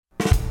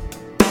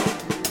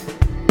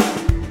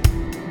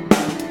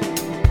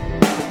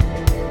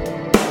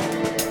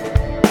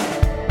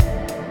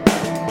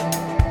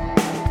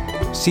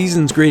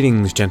Season's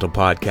greetings, gentle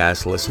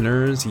podcast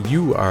listeners.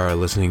 You are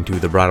listening to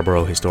the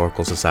Brattleboro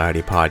Historical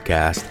Society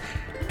podcast,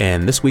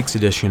 and this week's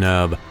edition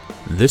of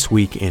This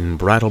Week in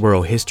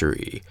Brattleboro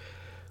History,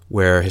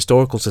 where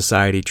Historical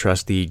Society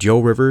Trustee Joe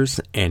Rivers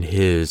and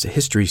his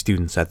history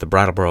students at the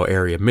Brattleboro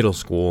Area Middle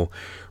School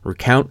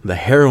recount the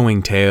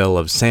harrowing tale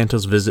of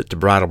Santa's visit to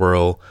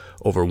Brattleboro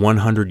over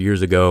 100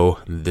 years ago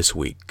this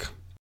week.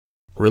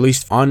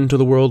 Released onto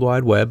the World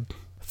Wide Web,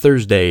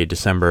 Thursday,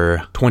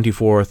 December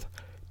 24th,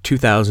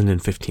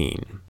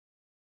 2015.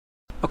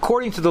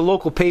 According to the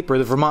local paper,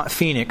 the Vermont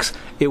Phoenix,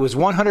 it was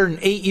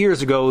 108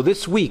 years ago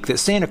this week that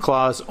Santa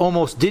Claus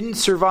almost didn't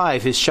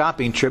survive his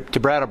shopping trip to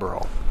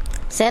Brattleboro.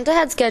 Santa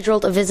had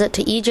scheduled a visit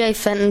to E.J.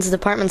 Fenton's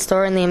department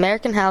store in the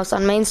American House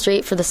on Main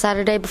Street for the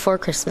Saturday before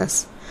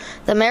Christmas.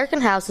 The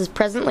American House is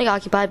presently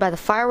occupied by the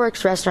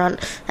Fireworks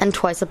Restaurant and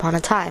Twice Upon a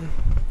Time.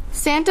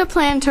 Santa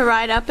planned to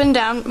ride up and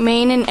down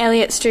Main and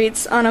Elliott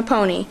Streets on a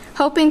pony,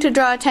 hoping to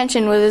draw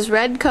attention with his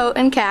red coat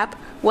and cap,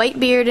 white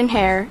beard and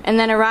hair, and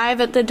then arrive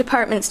at the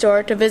department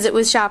store to visit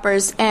with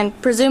shoppers and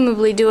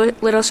presumably do a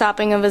little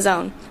shopping of his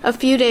own, a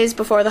few days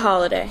before the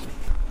holiday.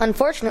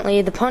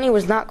 Unfortunately, the pony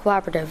was not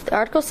cooperative. The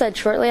article said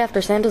shortly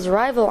after Santa's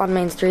arrival on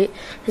Main Street,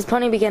 his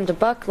pony began to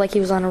buck like he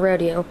was on a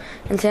rodeo,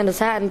 and Santa's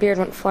hat and beard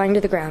went flying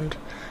to the ground.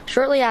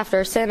 Shortly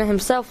after, Santa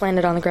himself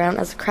landed on the ground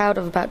as a crowd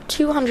of about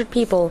 200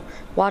 people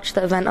watched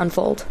the event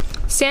unfold.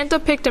 Santa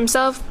picked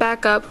himself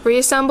back up,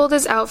 reassembled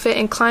his outfit,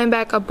 and climbed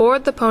back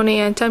aboard the pony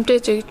and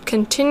attempted to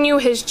continue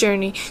his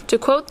journey. To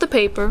quote the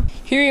paper,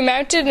 he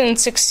remounted and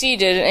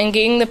succeeded in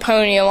getting the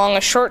pony along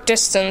a short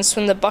distance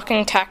when the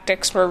bucking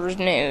tactics were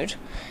renewed,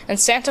 and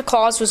Santa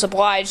Claus was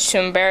obliged to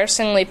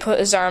embarrassingly put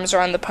his arms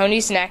around the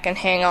pony's neck and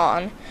hang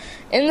on.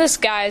 In this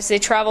guise, they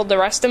traveled the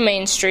rest of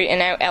Main Street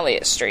and out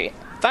Elliott Street.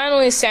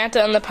 Finally,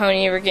 Santa and the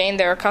pony regained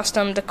their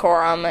accustomed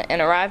decorum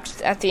and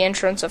arrived at the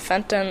entrance of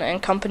Fenton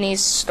and Company's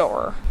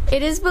store.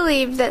 It is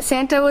believed that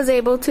Santa was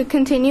able to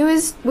continue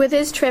with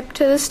his trip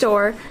to the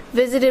store,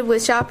 visited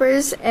with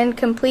shoppers, and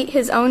complete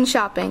his own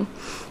shopping.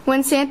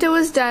 When Santa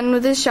was done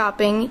with his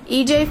shopping,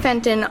 E.J.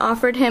 Fenton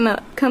offered him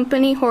a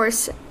company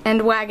horse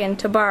and wagon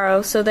to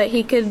borrow so that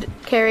he could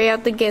carry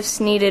out the gifts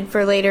needed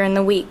for later in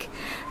the week.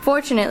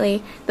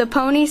 Fortunately, the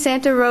pony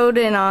Santa rode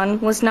in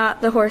on was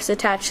not the horse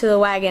attached to the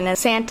wagon as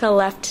Santa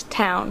left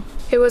town.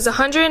 It was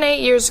 108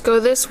 years ago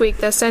this week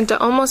that Santa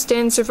almost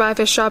didn't survive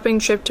his shopping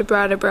trip to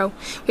Brattleboro.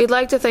 We'd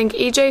like to thank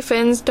E.J.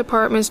 Finn's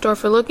department store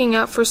for looking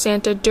out for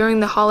Santa during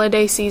the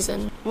holiday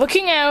season.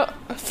 Looking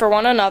out for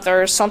one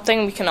another is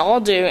something we can all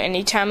do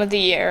any time of the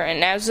year,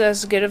 and now's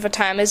as good of a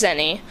time as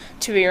any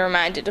to be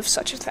reminded of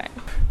such a thing.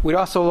 We'd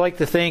also like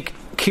to thank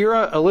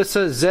Kira,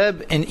 Alyssa,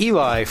 Zeb, and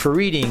Eli for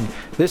reading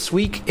This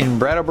Week in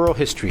Brattleboro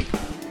History.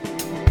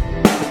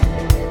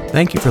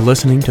 Thank you for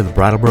listening to the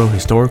Brattleboro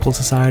Historical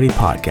Society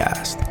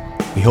podcast.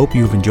 We hope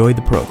you've enjoyed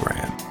the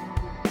program.